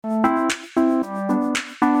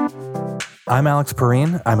I'm Alex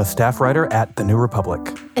Perrine. I'm a staff writer at The New Republic.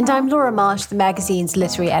 And I'm Laura Marsh, the magazine's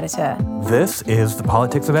literary editor. This is The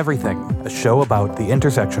Politics of Everything, a show about the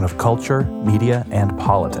intersection of culture, media, and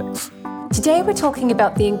politics. Today we're talking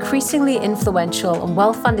about the increasingly influential and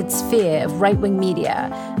well-funded sphere of right-wing media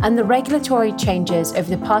and the regulatory changes over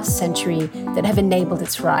the past century that have enabled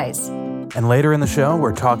its rise. And later in the show,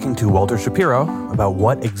 we're talking to Walter Shapiro about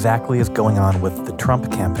what exactly is going on with the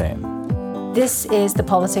Trump campaign. This is The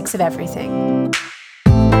Politics of Everything.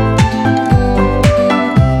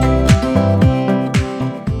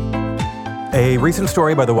 A recent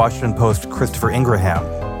story by the Washington Post's Christopher Ingraham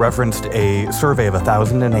referenced a survey of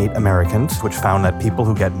 1,008 Americans, which found that people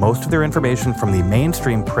who get most of their information from the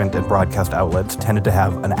mainstream print and broadcast outlets tended to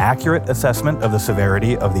have an accurate assessment of the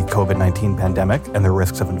severity of the COVID-19 pandemic and the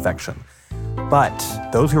risks of infection. But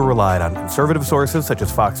those who relied on conservative sources such as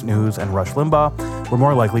Fox News and Rush Limbaugh were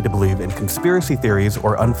more likely to believe in conspiracy theories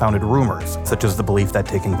or unfounded rumors, such as the belief that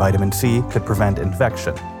taking vitamin C could prevent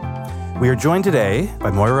infection. We are joined today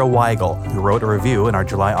by Moira Weigel, who wrote a review in our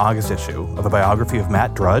July-August issue of a biography of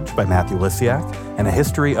Matt Drudge by Matthew Lysiak and a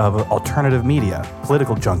history of alternative media,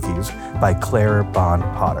 political junkies, by Claire Bond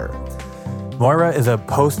Potter. Moira is a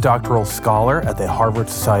postdoctoral scholar at the Harvard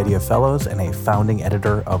Society of Fellows and a founding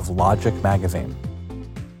editor of Logic magazine.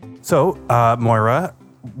 So, Moira,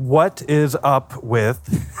 what is up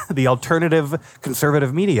with the alternative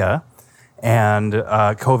conservative media and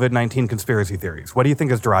COVID-19 conspiracy theories? What do you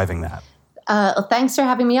think is driving that? Thanks for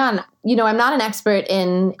having me on. You know, I'm not an expert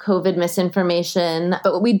in COVID misinformation,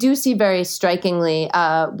 but what we do see very strikingly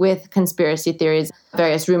with conspiracy theories,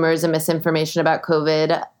 various rumors and misinformation about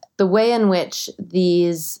COVID, the way in which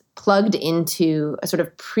these plugged into a sort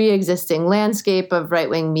of pre-existing landscape of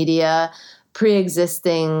right-wing media,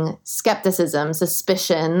 pre-existing skepticism,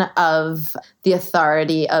 suspicion of the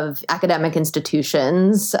authority of academic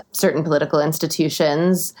institutions, certain political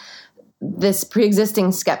institutions. This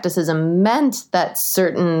pre-existing skepticism meant that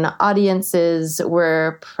certain audiences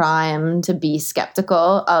were primed to be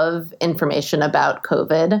skeptical of information about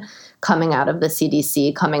COVID coming out of the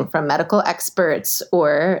CDC, coming from medical experts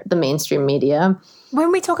or the mainstream media.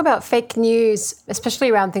 When we talk about fake news, especially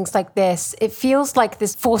around things like this, it feels like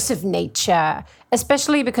this force of nature,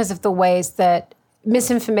 especially because of the ways that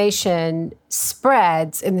misinformation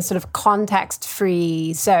spreads in this sort of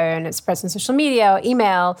context-free zone. It spreads on social media or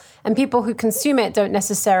email, and people who consume it don't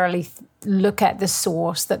necessarily look at the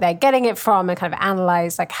source that they're getting it from and kind of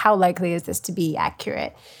analyze, like, how likely is this to be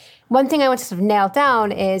accurate? One thing I want to sort of nail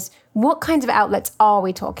down is what kinds of outlets are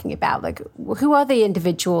we talking about? Like, who are the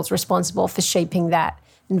individuals responsible for shaping that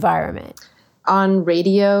environment? On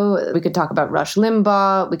radio, we could talk about Rush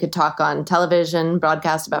Limbaugh. We could talk on television,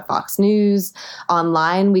 broadcast about Fox News.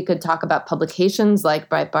 Online, we could talk about publications like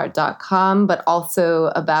Breitbart.com, but also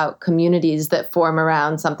about communities that form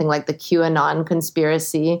around something like the QAnon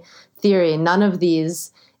conspiracy theory. None of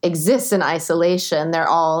these exists in isolation. They're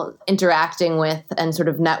all interacting with and sort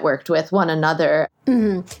of networked with one another.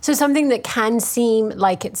 Mm-hmm. So something that can seem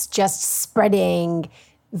like it's just spreading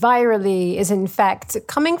virally is in fact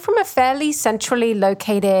coming from a fairly centrally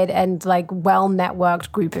located and like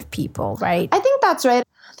well-networked group of people, right? I think that's right.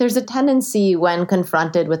 There's a tendency when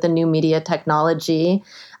confronted with a new media technology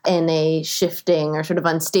in a shifting or sort of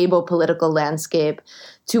unstable political landscape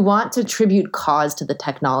to want to attribute cause to the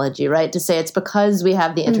technology, right? To say it's because we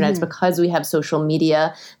have the internet, it's because we have social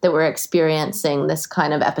media that we're experiencing this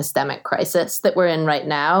kind of epistemic crisis that we're in right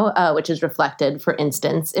now, which is reflected, for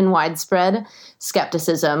instance, in widespread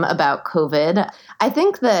skepticism about COVID. I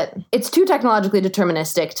think that it's too technologically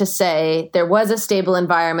deterministic to say there was a stable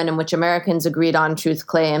environment in which Americans agreed on truth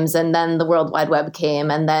claims, and then the World Wide Web came,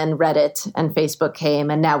 and then Reddit and Facebook came,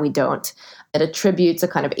 and now we don't. It attributes a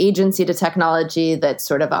kind of agency to technology that's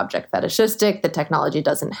sort of object fetishistic, that technology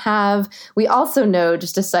doesn't have. We also know,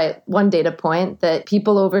 just to cite one data point, that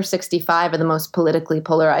people over 65 are the most politically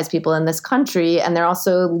polarized people in this country, and they're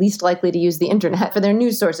also least likely to use the internet for their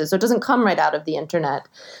news sources, so it doesn't come right out of the internet.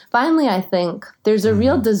 Finally, I think there's a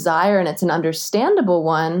real desire, and it's an understandable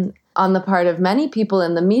one, on the part of many people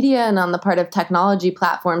in the media and on the part of technology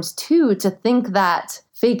platforms too, to think that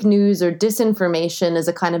fake news or disinformation is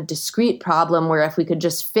a kind of discrete problem where if we could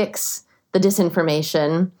just fix the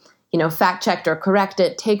disinformation, fact check or correct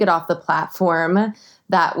it, take it off the platform,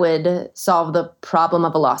 that would solve the problem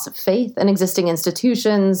of a loss of faith in existing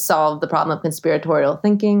institutions, solve the problem of conspiratorial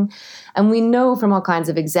thinking. And we know from all kinds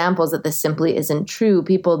of examples that this simply isn't true.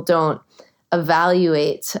 People don't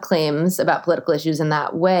evaluate claims about political issues in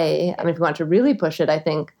that way. I mean, if we want to really push it, I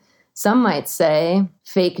think some might say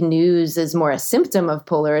fake news is more a symptom of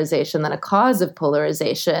polarization than a cause of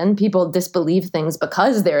polarization. People disbelieve things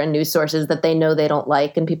because they're in news sources that they know they don't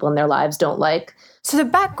like and people in their lives don't like. So the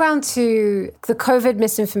background to the COVID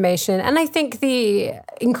misinformation, and I think the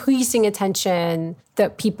increasing attention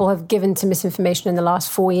that people have given to misinformation in the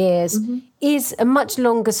last 4 years is a much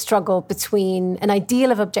longer struggle between an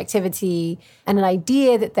ideal of objectivity and an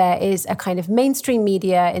idea that there is a kind of mainstream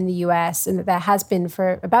media in the US, and that there has been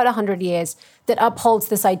for about 100 years, that upholds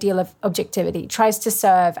this ideal of objectivity, tries to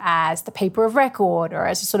serve as the paper of record or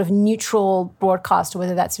as a sort of neutral broadcaster,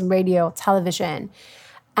 whether that's in radio or television.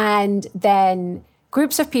 And then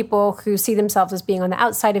groups of people who see themselves as being on the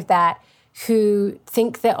outside of that, who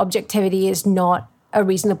think that objectivity is not a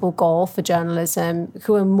reasonable goal for journalism,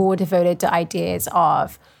 who are more devoted to ideas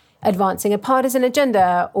of advancing a partisan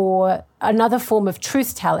agenda or another form of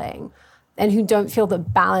truth-telling, and who don't feel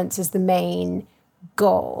that balance is the main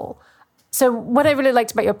goal. So what I really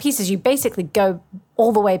liked about your piece is you basically go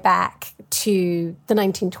all the way back to the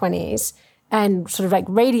 1920s and sort of like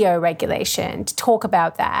radio regulation to talk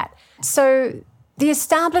about that. So the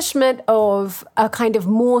establishment of a kind of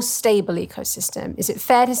more stable ecosystem, is it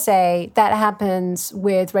fair to say that happens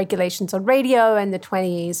with regulations on radio in the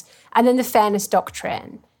 20s and then the fairness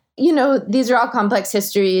doctrine? You know, these are all complex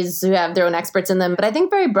histories who have their own experts in them. But I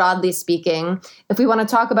think very broadly speaking, if we want to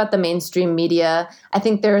talk about the mainstream media, I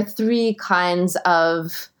think there are three kinds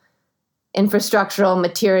of infrastructural,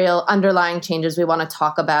 material, underlying changes we want to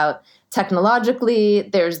talk about. Technologically,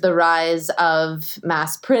 there's the rise of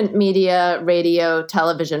mass print media, radio,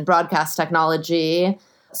 television, broadcast technology.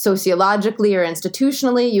 Sociologically or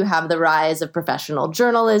institutionally, you have the rise of professional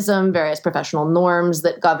journalism, various professional norms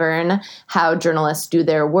that govern how journalists do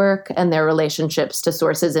their work and their relationships to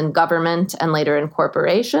sources in government and later in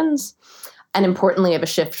corporations. And importantly, of a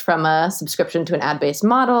shift from a subscription to an ad-based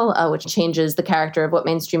model, which changes the character of what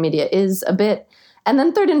mainstream media is a bit. And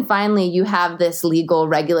then third and finally, you have this legal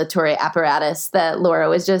regulatory apparatus that Laura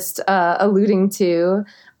was just alluding to,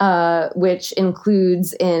 which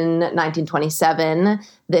includes in 1927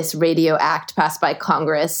 this Radio Act passed by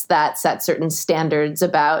Congress that set certain standards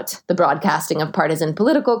about the broadcasting of partisan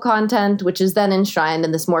political content, which is then enshrined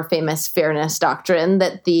in this more famous fairness doctrine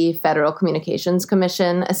that the Federal Communications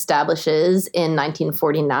Commission establishes in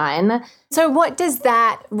 1949. So what does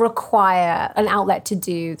that require an outlet to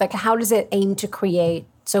do? Like, how does it aim to create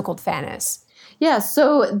so-called fairness? Yeah,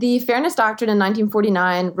 so the Fairness Doctrine in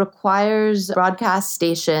 1949 requires broadcast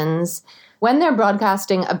stations, when they're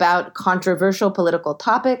broadcasting about controversial political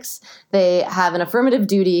topics, they have an affirmative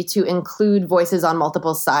duty to include voices on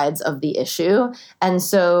multiple sides of the issue. And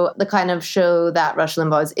so the kind of show that Rush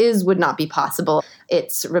Limbaugh's is would not be possible.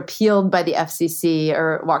 It's repealed by the FCC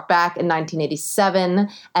or walked back in 1987,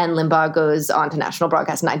 and Limbaugh goes on to national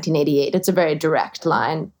broadcast in 1988. It's a very direct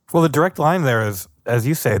line. Well, the direct line there is, as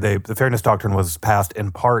you say, the Fairness Doctrine was passed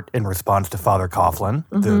in part in response to Father Coughlin,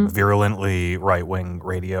 the virulently right-wing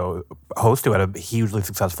radio host who had a hugely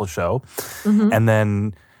successful show. And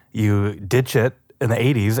then you ditch it in the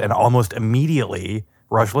 80s, and almost immediately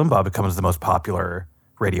Rush Limbaugh becomes the most popular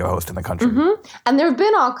radio host in the country. And there have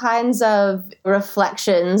been all kinds of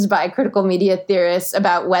reflections by critical media theorists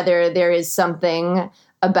about whether there is something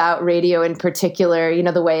about radio in particular, you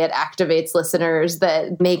know, the way it activates listeners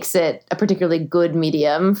that makes it a particularly good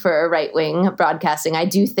medium for right-wing broadcasting. I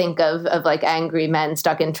do think of like angry men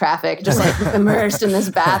stuck in traffic, just like immersed in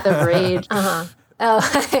this bath of rage.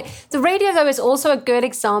 The radio, though, is also a good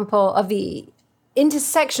example of the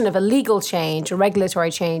intersection of a legal change, a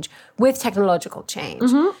regulatory change, with technological change.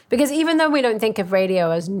 Because even though we don't think of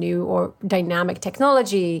radio as new or dynamic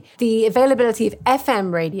technology, the availability of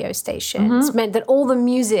FM radio stations meant that all the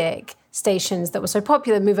music stations that were so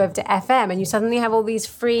popular move over to FM, and you suddenly have all these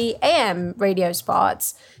free AM radio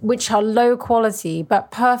spots, which are low quality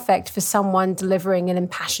but perfect for someone delivering an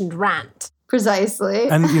impassioned rant. Precisely.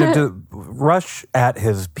 And you know, Rush at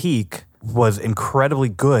his peak was incredibly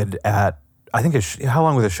good at, I think, how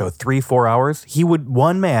long was the show? 3-4 hours? He would,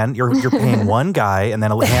 one man, you're paying one guy and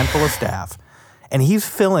then a handful of staff, and he's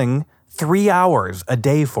filling 3 hours a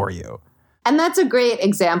day for you. And that's a great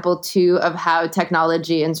example, too, of how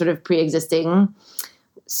technology and sort of pre-existing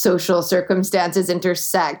social circumstances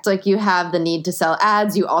intersect. Like, you have the need to sell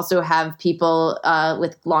ads. You also have people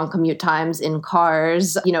with long commute times in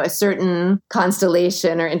cars. You know, a certain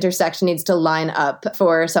constellation or intersection needs to line up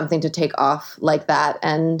for something to take off like that.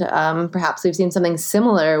 And perhaps we've seen something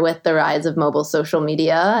similar with the rise of mobile social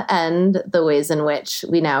media and the ways in which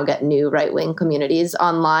we now get new right-wing communities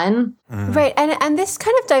online. Right. And this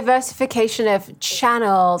kind of diversification of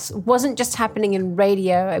channels wasn't just happening in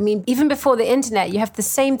radio. I mean, even before the internet, you have the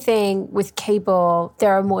same same thing with cable.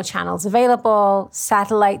 There are more channels available.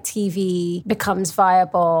 Satellite TV becomes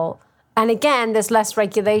viable. And again, there's less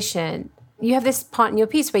regulation. You have this part in your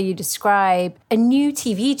piece where you describe a new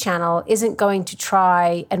TV channel isn't going to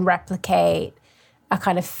try and replicate a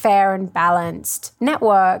kind of fair and balanced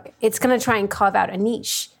network. It's going to try and carve out a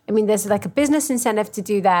niche. I mean, there's like a business incentive to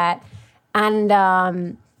do that. And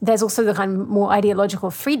there's also the kind of more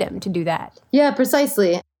ideological freedom to do that. Yeah,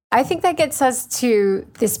 precisely. I think that gets us to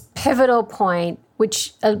this pivotal point,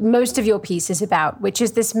 which most of your piece is about, which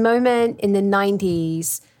is this moment in the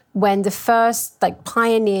 90s when the first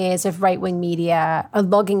pioneers of right-wing media are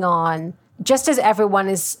logging on, just as everyone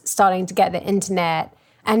is starting to get the internet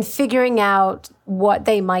and figuring out what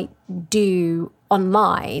they might do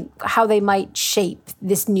online, how they might shape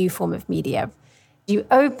this new form of media. You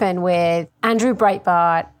open with Andrew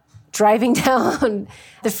Breitbart driving down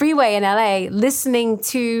the freeway in LA, listening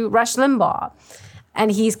to Rush Limbaugh. And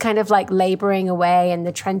he's kind of laboring away in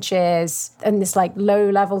the trenches and this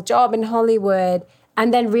low-level job in Hollywood,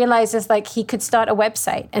 and then realizes he could start a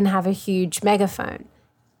website and have a huge megaphone.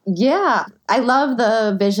 Yeah, I love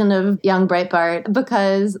the vision of young Breitbart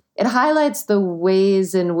because it highlights the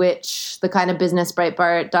ways in which the kind of business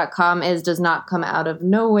Breitbart.com is does not come out of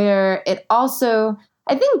nowhere. It also,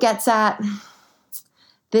 I think, gets at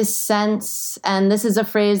this sense, and this is a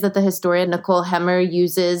phrase that the historian Nicole Hemmer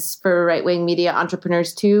uses for right-wing media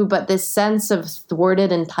entrepreneurs too, but this sense of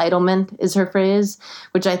thwarted entitlement is her phrase,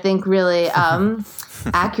 which I think really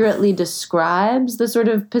accurately describes the sort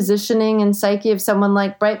of positioning and psyche of someone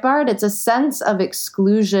like Breitbart. It's a sense of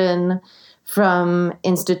exclusion from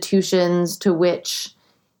institutions to which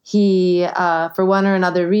he, for one or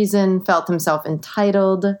another reason, felt himself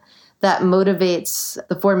entitled. That motivates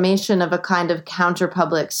the formation of a kind of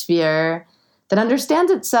counter-public sphere that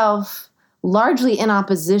understands itself largely in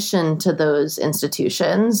opposition to those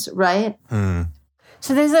institutions, right?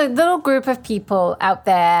 So there's a little group of people out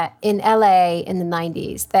there in LA in the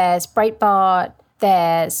 90s. There's Breitbart,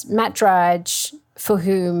 there's Matt Drudge, for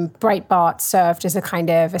whom Breitbart served as a kind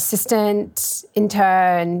of assistant,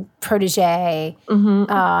 intern, protege,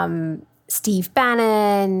 Steve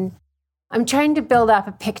Bannon. I'm trying to build up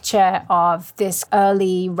a picture of this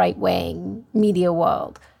early right-wing media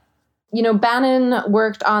world. You know, Bannon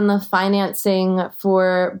worked on the financing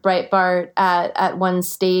for Breitbart at one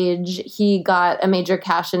stage. He got a major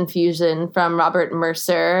cash infusion from Robert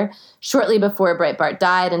Mercer shortly before Breitbart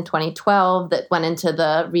died in 2012 that went into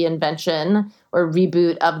the reinvention or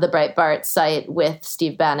reboot of the Breitbart site with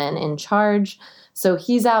Steve Bannon in charge. So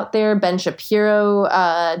he's out there. Ben Shapiro,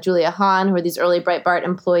 Julia Hahn, who are these early Breitbart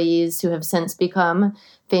employees who have since become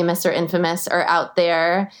famous or infamous, are out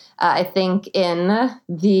there. I think in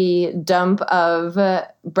the dump of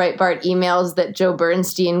Breitbart emails that Joe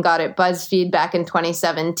Bernstein got at BuzzFeed back in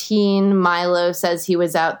 2017, Milo says he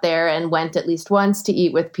was out there and went at least once to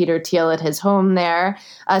eat with Peter Thiel at his home there.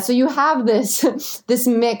 So you have this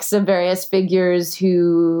mix of various figures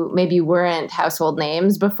who maybe weren't household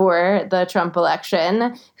names before the Trump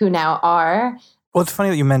election, who now are. Well, it's funny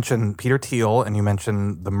that you mentioned Peter Thiel and you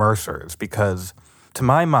mentioned the Mercers, because to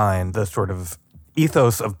my mind, the sort of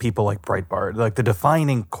ethos of people like Breitbart, the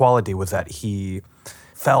defining quality was that he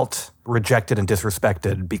felt rejected and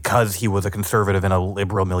disrespected because he was a conservative in a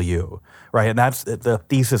liberal milieu, right? And that's the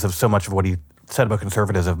thesis of so much of what he said about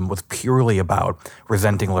conservatism was purely about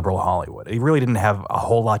resenting liberal Hollywood. He really didn't have a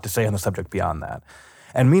whole lot to say on the subject beyond that.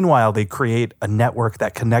 And meanwhile, they create a network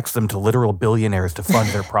that connects them to literal billionaires to fund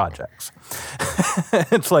their projects.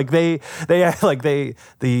 It's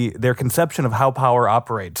their conception of how power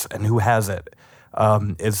operates and who has it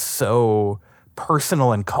is so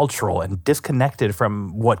personal and cultural and disconnected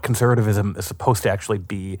from what conservatism is supposed to actually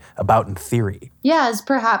be about in theory. Yeah, as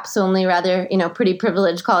perhaps only rather, pretty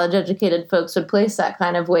privileged college-educated folks would place that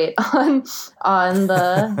kind of weight on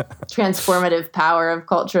the transformative power of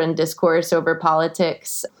culture and discourse over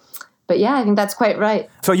politics. But yeah, I think that's quite right.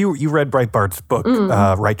 So you read Breitbart's book,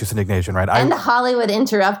 Righteous Indignation, right? And Hollywood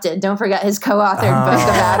Interrupted. Don't forget his co-authored book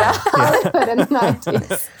about Hollywood in the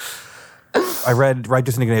 90s. I read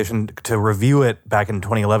Righteous Indignation to review it back in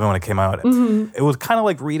 2011 when it came out. It was kind of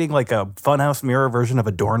like reading a Funhouse Mirror version of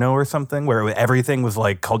Adorno or something, where everything was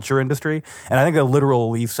culture industry. And I think that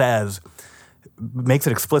literally makes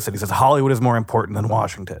it explicit. He says Hollywood is more important than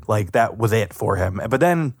Washington. That was it for him. But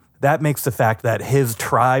then that makes the fact that his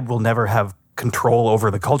tribe will never have control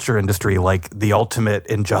over the culture industry the ultimate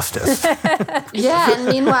injustice. Yeah, and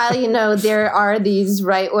meanwhile, there are these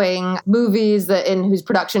right-wing movies in whose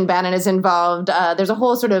production Bannon is involved. There's a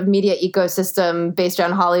whole sort of media ecosystem based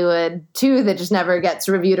around Hollywood, too, that just never gets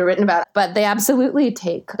reviewed or written about. But they absolutely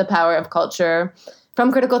take the power of culture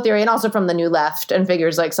from critical theory and also from the New Left and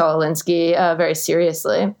figures like Saul Alinsky very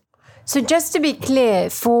seriously. So just to be clear,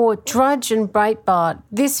 for Drudge and Breitbart,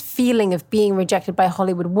 this feeling of being rejected by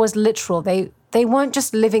Hollywood was literal. They weren't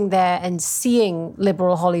just living there and seeing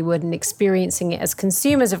liberal Hollywood and experiencing it as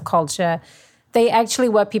consumers of culture. They actually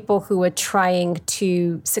were people who were trying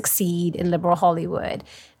to succeed in liberal Hollywood.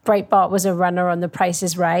 Breitbart was a runner on The Price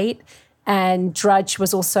is Right, and Drudge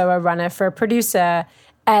was also a runner for a producer.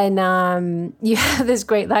 And you have this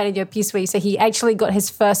great line in your piece where you say he actually got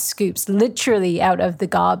his first scoops literally out of the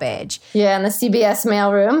garbage. Yeah, in the CBS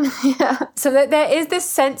mailroom. Yeah. So that there is this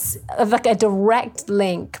sense of like a direct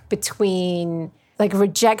link between like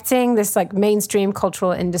rejecting this like mainstream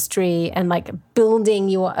cultural industry and like building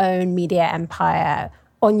your own media empire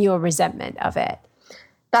on your resentment of it.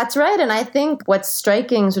 That's right. And I think what's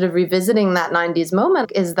striking, sort of revisiting that 90s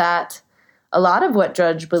moment, is that a lot of what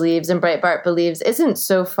Drudge believes and Breitbart believes isn't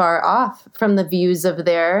so far off from the views of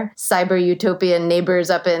their cyber utopian neighbors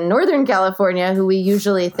up in Northern California, who we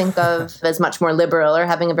usually think of as much more liberal or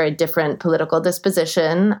having a very different political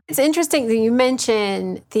disposition. It's interesting that you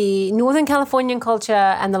mention the Northern Californian culture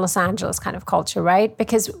and the Los Angeles kind of culture, right?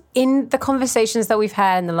 Because in the conversations that we've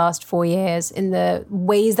had in the last 4 years, in the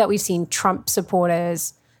ways that we've seen Trump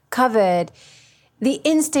supporters covered, the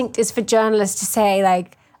instinct is for journalists to say,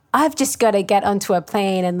 like, I've just got to get onto a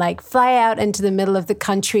plane and like fly out into the middle of the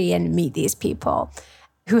country and meet these people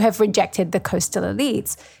who have rejected the coastal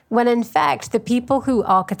elites. When in fact, the people who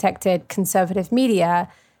architected conservative media,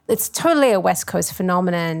 it's totally a West Coast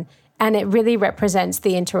phenomenon. And it really represents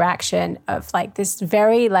the interaction of like this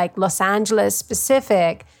very like Los Angeles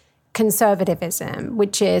specific conservatism,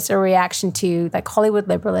 which is a reaction to like Hollywood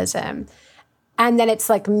liberalism. And then it's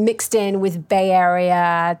like mixed in with Bay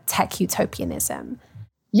Area tech utopianism.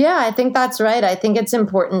 Yeah, I think that's right. I think it's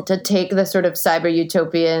important to take the sort of cyber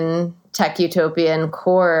utopian, tech utopian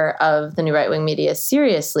core of the new right-wing media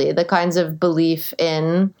seriously. The kinds of belief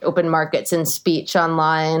in open markets and speech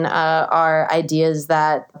online are ideas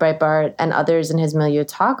that Breitbart and others in his milieu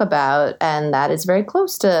talk about, and that is very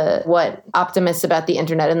close to what optimists about the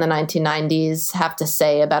internet in the 1990s have to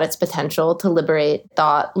say about its potential to liberate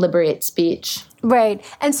thought, liberate speech. Right.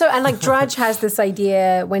 And like Drudge has this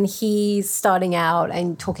idea when he's starting out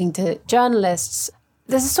and talking to journalists.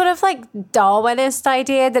 There's a sort of like Darwinist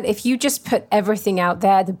idea that if you just put everything out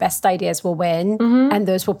there, the best ideas will win. Mm-hmm. And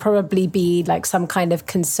those will probably be like some kind of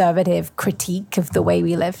conservative critique of the way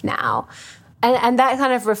we live now. And that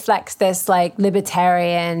kind of reflects this like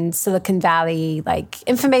libertarian Silicon Valley, like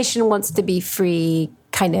information wants to be free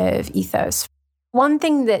kind of ethos. One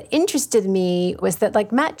thing that interested me was that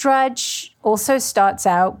like Matt Drudge also starts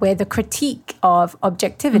out with a critique of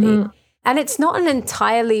objectivity. Mm-hmm. And it's not an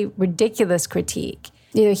entirely ridiculous critique.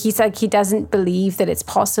 You know, he's like, he doesn't believe that it's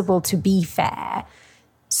possible to be fair.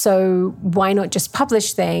 So why not just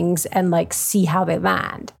publish things and like see how they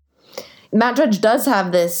land? Matt Drudge does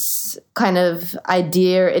have this kind of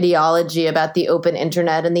idea or ideology about the open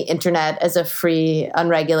internet and the internet as a free,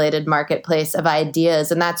 unregulated marketplace of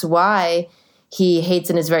ideas. And that's why he hates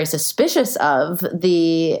and is very suspicious of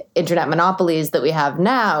the internet monopolies that we have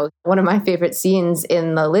now. One of my favorite scenes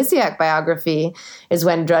in the Lysiak biography is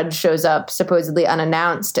when Drudge shows up supposedly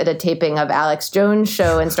unannounced at a taping of Alex Jones'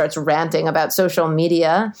 show and starts ranting about social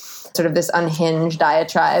media, sort of this unhinged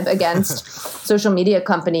diatribe against social media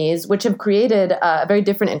companies, which have created a very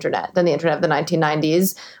different internet than the internet of the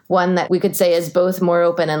 1990s, one that we could say is both more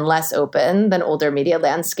open and less open than older media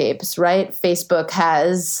landscapes, right? Facebook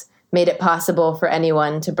has made it possible for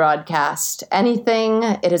anyone to broadcast anything.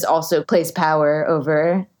 It has also placed power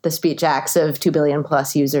over the speech acts of 2 billion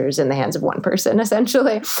plus users in the hands of one person,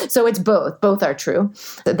 essentially. So it's both. Both are true.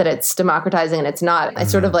 That it's democratizing and it's not.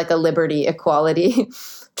 It's sort of like a liberty equality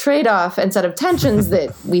trade-off and set of tensions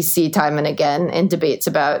that we see time and again in debates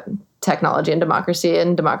about technology and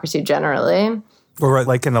democracy generally. Well, right,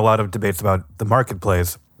 like in a lot of debates about the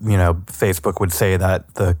marketplace, you know, Facebook would say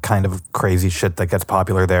that the kind of crazy shit that gets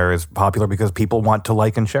popular there is popular because people want to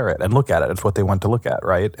like and share it and look at it. It's what they want to look at,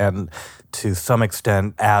 right? And to some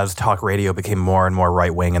extent, as talk radio became more and more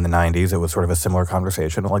right-wing in the 90s, it was sort of a similar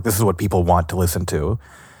conversation. Like, this is what people want to listen to.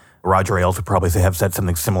 Roger Ailes would probably have said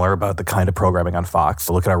something similar about the kind of programming on Fox.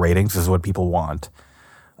 So look at our ratings. This is what people want.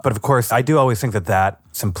 But of course, I do always think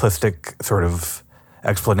that simplistic sort of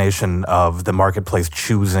explanation of the marketplace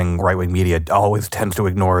choosing right-wing media always tends to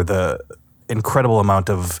ignore the incredible amount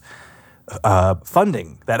of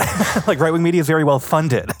funding that like right-wing media is very well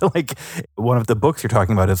funded. Like one of the books you're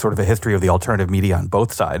talking about is sort of a history of the alternative media on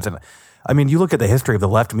both sides. And I mean, you look at the history of the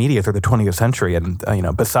left media through the 20th century, and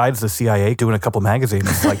besides the CIA doing a couple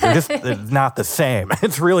magazines, they're not the same.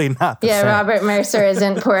 It's really not the same. Yeah, Robert Mercer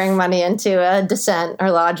isn't pouring money into dissent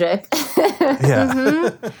or logic. Yeah.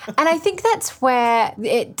 Mm-hmm. And I think that's where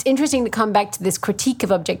it's interesting to come back to this critique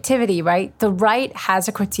of objectivity, right? The right has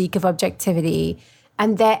a critique of objectivity,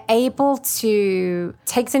 and they're able to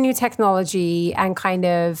take the new technology and kind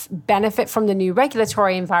of benefit from the new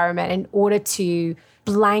regulatory environment in order to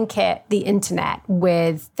blanket the internet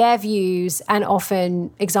with their views and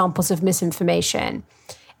often examples of misinformation.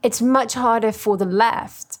 It's much harder for the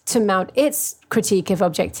left to mount its critique of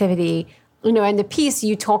objectivity. In the piece,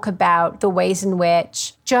 you talk about the ways in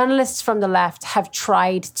which journalists from the left have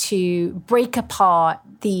tried to break apart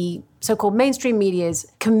the so-called mainstream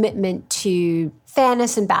media's commitment to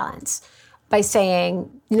fairness and balance by saying,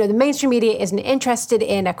 the mainstream media isn't interested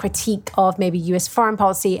in a critique of maybe US foreign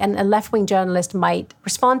policy, and a left-wing journalist might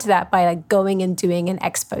respond to that by going and doing an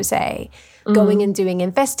expose, going and doing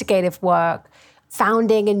investigative work,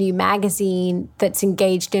 founding a new magazine that's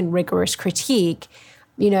engaged in rigorous critique.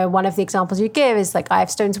 One of the examples you give is I.F.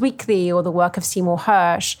 Stone's Weekly or the work of Seymour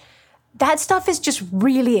Hersh. That stuff is just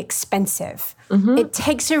really expensive. Mm-hmm. It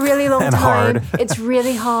takes a really long time. Hard. It's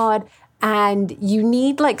really hard. And you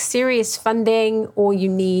need serious funding, or you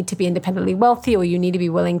need to be independently wealthy, or you need to be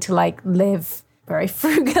willing to live very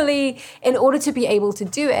frugally in order to be able to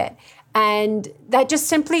do it. And that just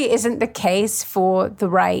simply isn't the case for the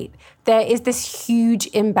right. There is this huge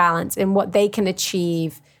imbalance in what they can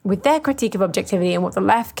achieve with their critique of objectivity and what the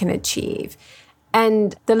left can achieve.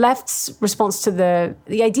 And the left's response to the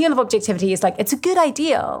ideal of objectivity is it's a good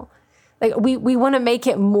ideal. We want to make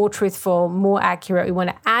it more truthful, more accurate. We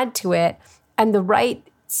want to add to it. And the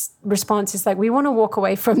right's response is we want to walk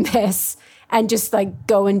away from this and just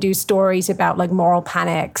go and do stories about moral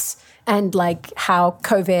panics and how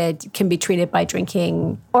COVID can be treated by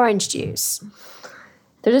drinking orange juice.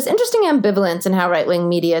 There's this interesting ambivalence in how right-wing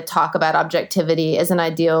media talk about objectivity as an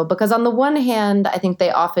ideal, because on the one hand, I think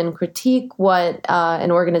they often critique what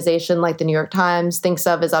an organization like the New York Times thinks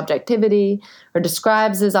of as objectivity or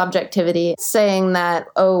describes as objectivity, saying that,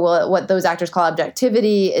 what those actors call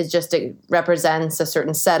objectivity is just it represents a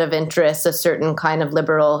certain set of interests, a certain kind of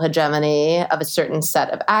liberal hegemony of a certain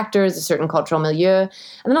set of actors, a certain cultural milieu.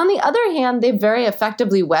 And then on the other hand, they very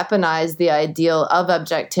effectively weaponize the ideal of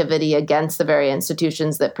objectivity against the very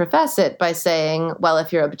institutions that profess it by saying, well,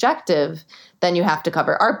 if you're objective, then you have to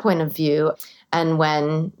cover our point of view. And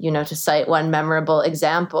when, to cite one memorable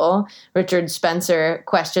example, Richard Spencer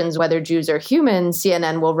questions whether Jews are human,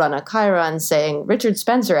 CNN will run a chyron saying, Richard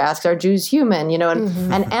Spencer asks, are Jews human?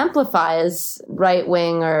 And amplifies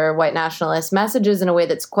right-wing or white nationalist messages in a way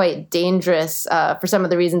that's quite dangerous for some of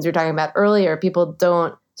the reasons we were talking about earlier. People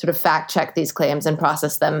don't sort of fact-check these claims and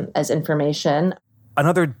process them as information.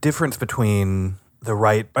 Another difference between the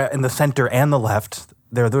right and the center and the left,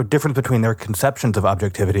 the difference between their conceptions of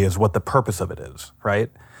objectivity is what the purpose of it is,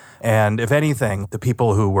 right? And if anything, the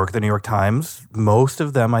people who work at the New York Times, most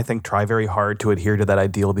of them, I think, try very hard to adhere to that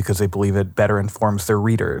ideal because they believe it better informs their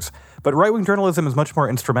readers. But right-wing journalism is much more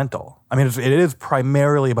instrumental. I mean, it is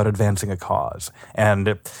primarily about advancing a cause,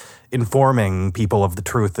 and informing people of the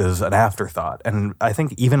truth is an afterthought. And I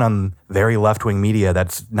think even on very left-wing media,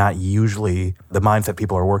 that's not usually the mindset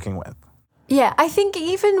people are working with. Yeah, I think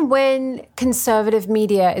even when conservative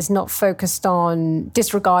media is not focused on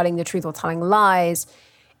disregarding the truth or telling lies,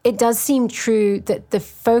 it does seem true that the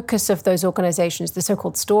focus of those organizations, the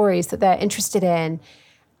so-called stories that they're interested in,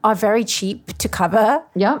 are very cheap to cover.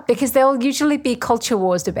 Yeah. Because they'll usually be culture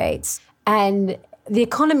wars debates. And the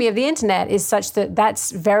economy of the internet is such that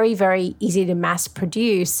that's very, very easy to mass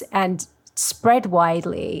produce and spread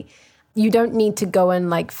widely. You don't need to go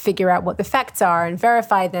and figure out what the facts are and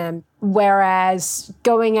verify them. Whereas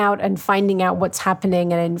going out and finding out what's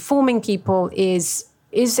happening and informing people is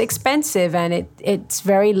expensive, and it's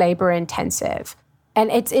very labor intensive.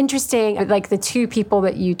 And it's interesting, the two people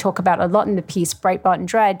that you talk about a lot in the piece, Breitbart and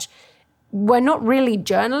Dredge, were not really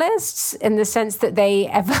journalists in the sense that they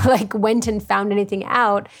ever went and found anything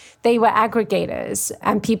out. They were aggregators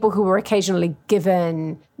and people who were occasionally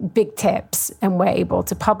given big tips and were able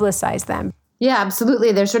to publicize them. Yeah,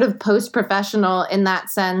 absolutely. They're sort of post-professional in that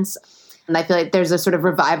sense. And I feel like there's a sort of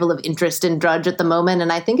revival of interest in Drudge at the moment.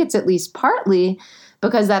 And I think it's at least partly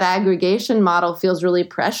because that aggregation model feels really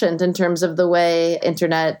prescient in terms of the way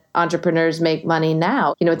internet entrepreneurs make money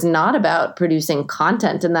now. It's not about producing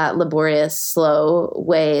content in that laborious, slow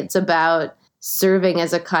way. It's about serving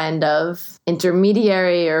as a kind of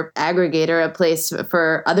intermediary or aggregator, a place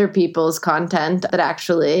for other people's content that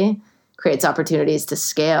actually creates opportunities to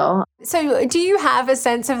scale. So do you have a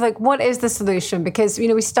sense of like, what is the solution? Because,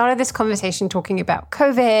 we started this conversation talking about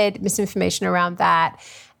COVID, misinformation around that.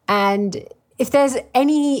 And if there's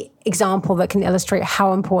any example that can illustrate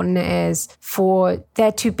how important it is for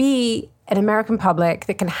there to be an American public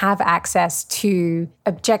that can have access to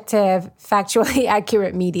objective, factually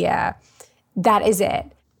accurate media, that is it.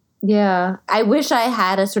 Yeah. I wish I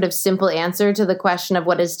had a sort of simple answer to the question of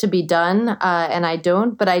what is to be done, and I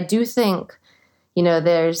don't. But I do think,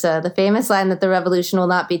 there's the famous line that the revolution will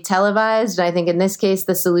not be televised. And I think in this case,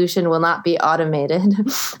 the solution will not be automated.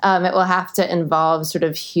 It will have to involve sort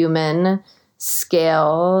of human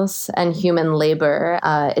scales and human labor.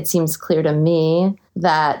 It seems clear to me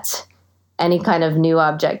that any kind of new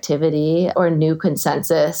objectivity or new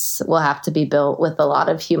consensus will have to be built with a lot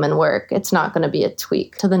of human work. It's not going to be a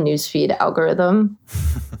tweak to the newsfeed algorithm.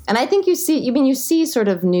 And I think you see sort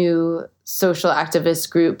of new social activist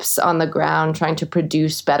groups on the ground trying to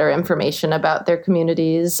produce better information about their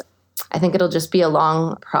communities. I think it'll just be a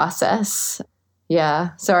long process. Yeah.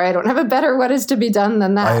 Sorry, I don't have a better what is to be done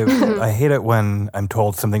than that. I hate it when I'm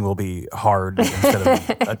told something will be hard instead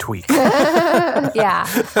of a tweak. Yeah.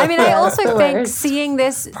 I also think seeing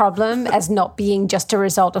this problem as not being just a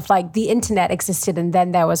result of like the internet existed and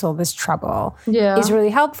then there was all this trouble is really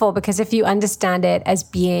helpful, because if you understand it as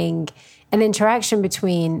being an interaction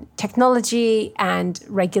between technology and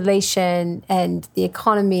regulation and the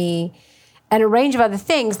economy and a range of other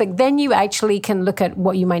things, like then you actually can look at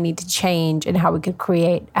what you might need to change and how we could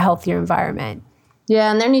create a healthier environment.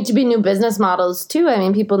 Yeah, and there need to be new business models too.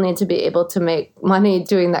 People need to be able to make money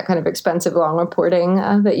doing that kind of expensive long reporting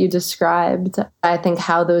that you described. I think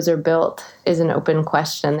how those are built is an open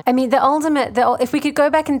question. If we could go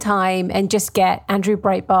back in time and just get Andrew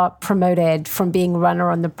Breitbart promoted from being runner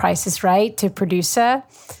on The Price is Right to producer,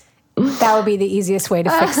 that would be the easiest way to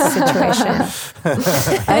fix the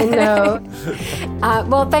situation. I know.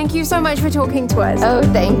 Well, thank you so much for talking to us. Oh,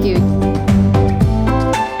 thank you.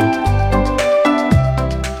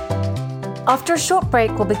 After a short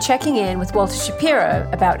break, we'll be checking in with Walter Shapiro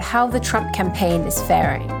about how the Trump campaign is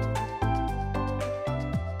faring.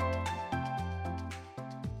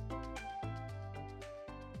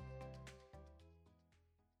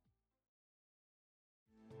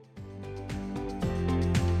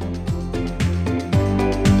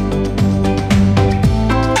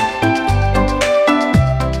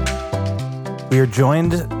 We are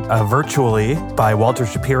joined virtually by Walter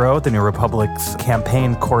Shapiro, the New Republic's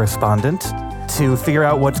campaign correspondent, to figure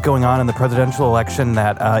out what's going on in the presidential election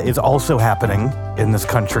that is also happening in this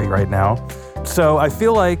country right now. So I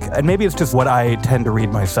feel like, and maybe it's just what I tend to read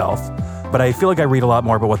myself, but I feel like I read a lot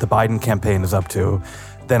more about what the Biden campaign is up to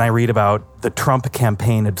than I read about the Trump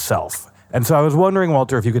campaign itself. And so I was wondering,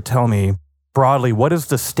 Walter, if you could tell me broadly, what is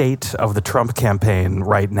the state of the Trump campaign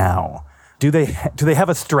right now? Do they have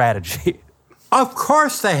a strategy? Of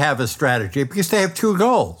course they have a strategy, because they have two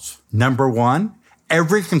goals. Number one,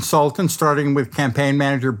 every consultant, starting with campaign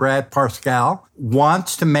manager Brad Parscale,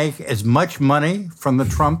 wants to make as much money from the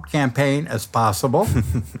Trump campaign as possible.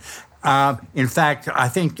 In fact, I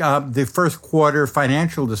think the first quarter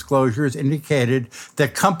financial disclosures indicated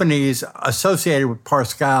that companies associated with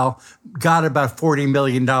Parscale got about $40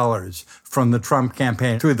 million from the Trump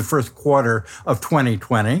campaign through the first quarter of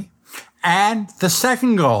 2020. And the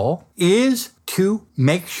second goal is to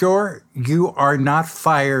make sure you are not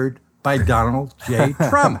fired by Donald J.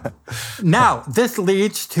 Trump. Now, this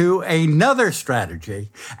leads to another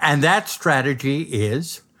strategy, and that strategy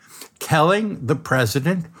is telling the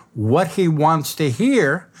president what he wants to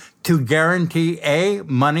hear to guarantee A,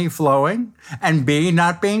 money flowing, and B,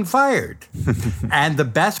 not being fired. And the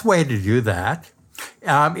best way to do that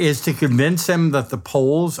is to convince him that the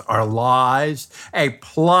polls are lies, a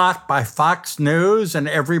plot by Fox News and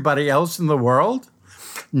everybody else in the world.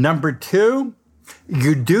 Number two,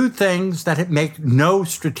 you do things that make no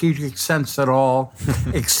strategic sense at all,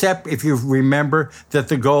 except if you remember that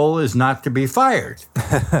the goal is not to be fired.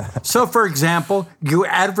 So, for example, you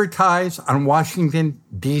advertise on Washington,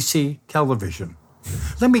 D.C. television.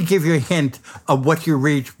 Let me give you a hint of what you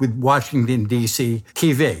reach with Washington, D.C.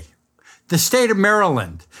 TV. The state of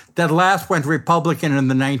Maryland, that last went Republican in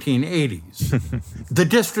the 1980s. The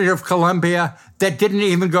District of Columbia, that didn't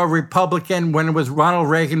even go Republican when it was Ronald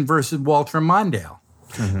Reagan versus Walter Mondale.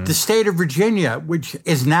 Mm-hmm. The state of Virginia, which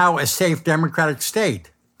is now a safe Democratic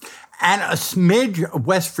state. And a smidge of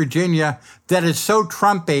West Virginia that is so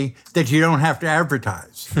Trumpy that you don't have to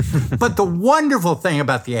advertise. But the wonderful thing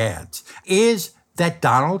about the ads is that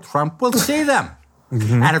Donald Trump will see them.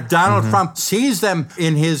 And if Donald Trump sees them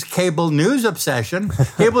in his cable news obsession,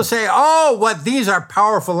 he will say, oh, what, these are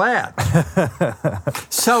powerful ads.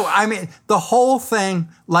 So, I mean, the whole thing,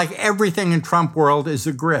 like everything in Trump world, is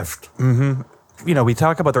a grift. You know, we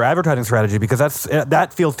talk about their advertising strategy because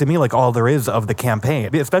that feels to me like all there is of the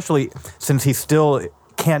campaign, especially since he still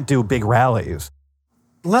can't do big rallies.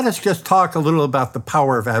 Let us just talk a little about the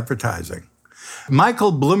power of advertising.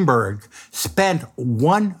 Michael Bloomberg spent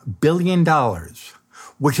 $1 billion,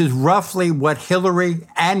 which is roughly what Hillary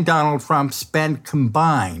and Donald Trump spent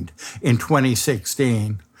combined in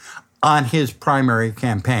 2016 on his primary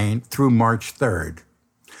campaign through March 3rd.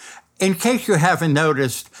 In case you haven't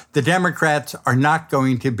noticed, the Democrats are not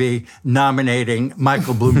going to be nominating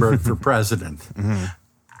Michael Bloomberg for president.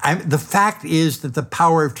 The fact is that the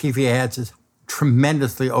power of TV ads is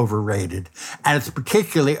tremendously overrated. And it's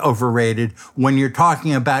particularly overrated when you're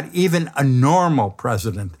talking about even a normal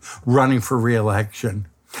president running for re-election.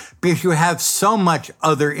 Because you have so much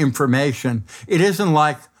other information. It isn't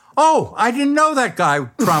like, oh, I didn't know that guy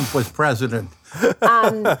Trump was president. So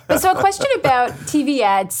a question about TV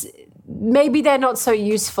ads, maybe they're not so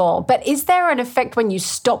useful, but is there an effect when you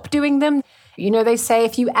stop doing them? You know, they say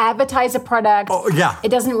if you advertise a product, it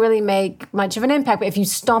doesn't really make much of an impact. But if you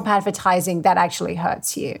stop advertising, that actually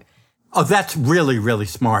hurts you. Oh, that's really, really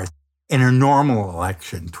smart. In a normal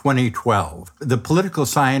election, 2012, the political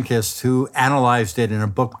scientists who analyzed it in a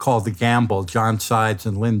book called The Gamble, John Sides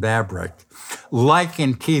and Lynn Babrick,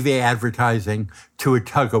 likened TV advertising to a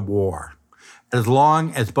tug of war. As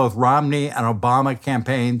long as both Romney and Obama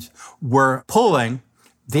campaigns were pulling,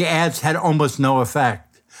 the ads had almost no effect.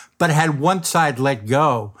 But had one side let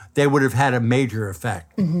go, they would have had a major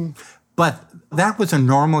effect. But that was a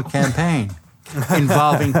normal campaign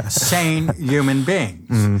involving sane human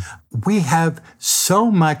beings. We have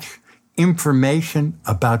so much information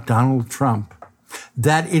about Donald Trump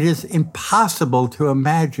that it is impossible to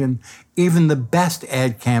imagine even the best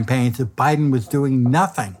ad campaigns, if Biden was doing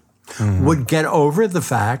nothing, would get over the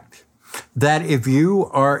fact that if you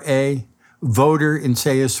are a voter in,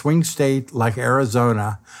 say, a swing state like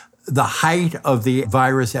Arizona, the height of the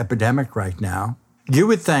virus epidemic right now, you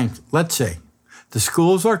would think, let's see, the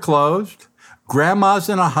schools are closed, grandma's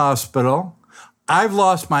in a hospital, I've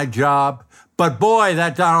lost my job, but boy,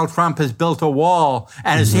 that Donald Trump has built a wall,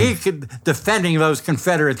 and is he defending those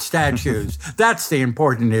Confederate statues? That's the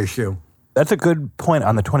important issue. That's a good point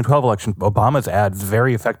on the 2012 election. Obama's ads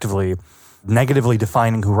very effectively negatively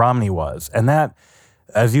defining who Romney was. And that,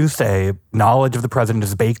 as you say, knowledge of the president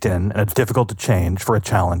is baked in, and it's difficult to change for a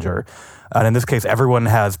challenger. And in this case, everyone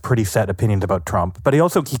has pretty set opinions about Trump. But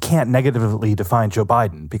he can't negatively define Joe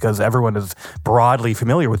Biden because everyone is broadly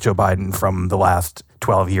familiar with Joe Biden from the last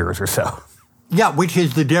 12 years or so. Yeah, which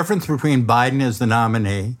is the difference between Biden as the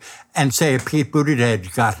nominee and, say, if Pete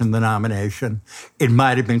Buttigieg got in the nomination, it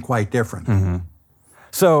might have been quite different.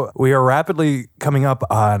 So we are rapidly coming up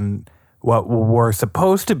on what were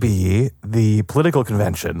supposed to be the political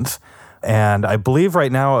conventions. And I believe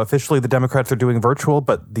right now, officially, the Democrats are doing virtual,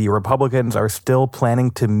 but the Republicans are still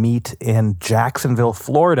planning to meet in Jacksonville,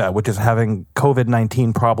 Florida, which is having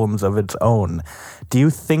COVID-19 problems of its own. Do you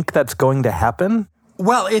think that's going to happen?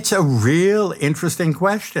 Well, it's a real interesting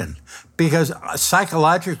question because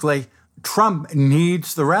psychologically, Trump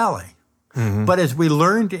needs the rally. But as we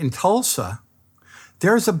learned in Tulsa,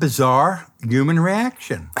 there's a bizarre human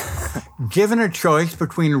reaction. Given a choice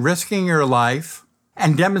between risking your life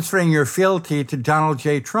and demonstrating your fealty to Donald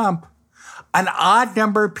J. Trump, an odd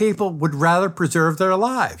number of people would rather preserve their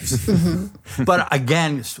lives. But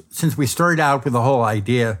again, since we started out with the whole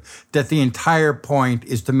idea that the entire point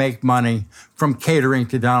is to make money from catering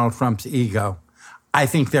to Donald Trump's ego, I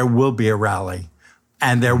think there will be a rally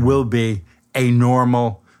and there will be a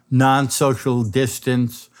normal, non-social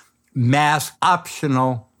distance, mask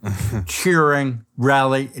optional cheering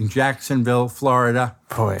rally in Jacksonville, Florida.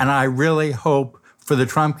 Boy. And I really hope, for the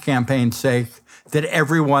Trump campaign's sake, that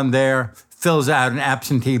everyone there fills out an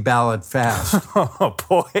absentee ballot fast. Oh,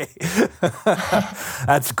 boy.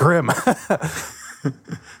 That's grim.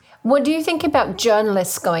 What do you think about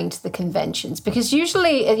journalists going to the conventions? Because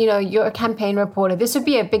usually, you're a campaign reporter. This would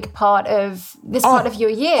be a big part of part of your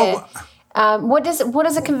year. What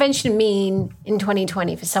does a convention mean in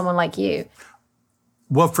 2020 for someone like you?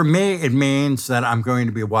 Well, for me, it means that I'm going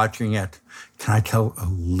to be watching it. Can I tell a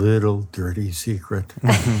little dirty secret?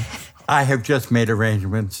 I have just made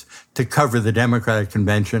arrangements to cover the Democratic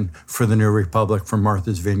convention for the New Republic from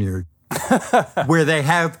Martha's Vineyard, where they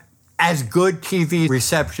have as good TV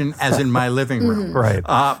reception as in my living room. Right.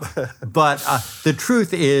 But the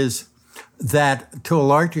truth is that, to a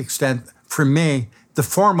large extent, for me, the the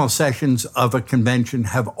formal sessions of a convention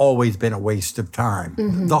have always been a waste of time.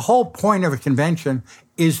 The whole point of a convention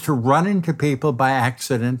is to run into people by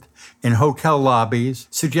accident in hotel lobbies,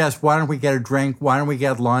 suggest, why don't we get a drink? Why don't we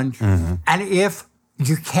get lunch? And if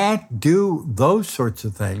you can't do those sorts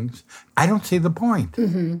of things, I don't see the point.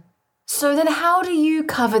 So then how do you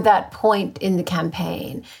cover that point in the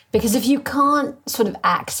campaign? Because if you can't sort of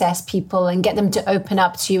access people and get them to open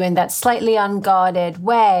up to you in that slightly unguarded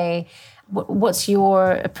way, what's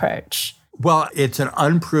your approach? Well, it's an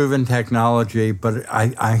unproven technology, but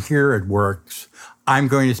I hear it works. I'm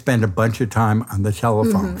going to spend a bunch of time on the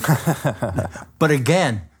telephone. But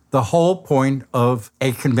again, the whole point of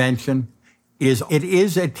a convention is it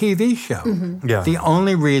is a TV show. The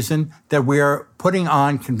only reason that we are putting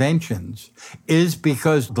on conventions is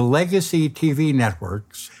because the legacy TV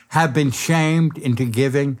networks have been shamed into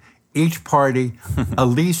giving each party at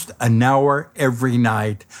least an hour every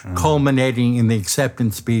night, culminating in the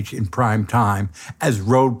acceptance speech in prime time as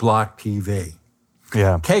roadblock TV.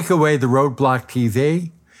 Take away the roadblock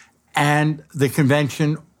TV, and the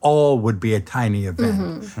convention all would be a tiny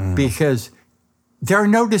event because there are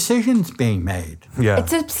no decisions being made.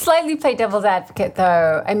 It's a slightly play devil's advocate,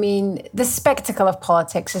 though. I mean, the spectacle of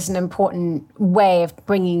politics is an important way of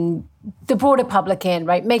bringing the broader public in,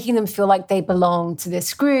 right? Making them feel like they belong to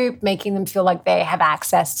this group, making them feel like they have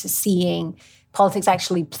access to seeing politics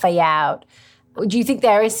actually play out. Do you think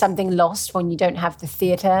there is something lost when you don't have the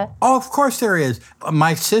theater? Oh, of course there is.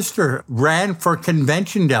 My sister ran for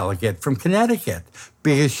convention delegate from Connecticut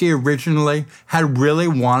because she originally had really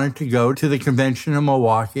wanted to go to the convention in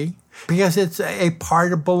Milwaukee because it's a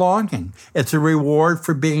part of belonging. It's a reward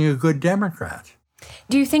for being a good Democrat.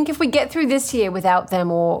 Do you think if we get through this year without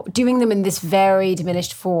them or doing them in this very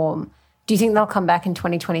diminished form, do you think they'll come back in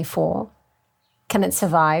 2024? Can it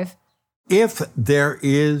survive? If there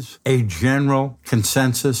is a general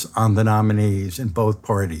consensus on the nominees in both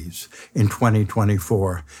parties in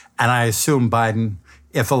 2024, and I assume Biden,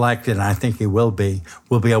 if elected, and I think he will be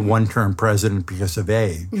a one-term president because of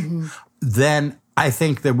age, then I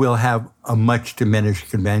think that we'll have a much diminished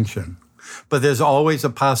convention. But there's always a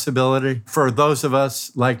possibility for those of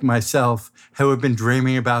us like myself who have been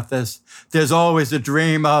dreaming about this. There's always a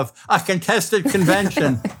dream of a contested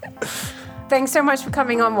convention. Thanks so much for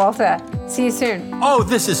coming on, Walter. See you soon. Oh,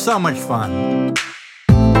 this is so much fun.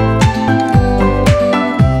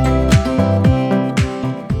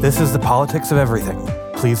 This is The Politics of Everything.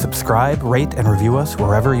 Please subscribe, rate, and review us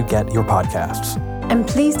wherever you get your podcasts. And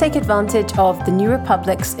please take advantage of the New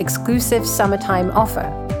Republic's exclusive summertime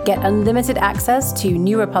offer. Get unlimited access to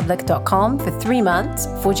newrepublic.com for 3 months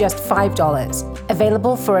for just $5.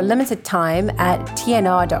 Available for a limited time at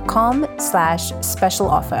tnr.com/special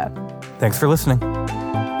offer. Thanks for listening.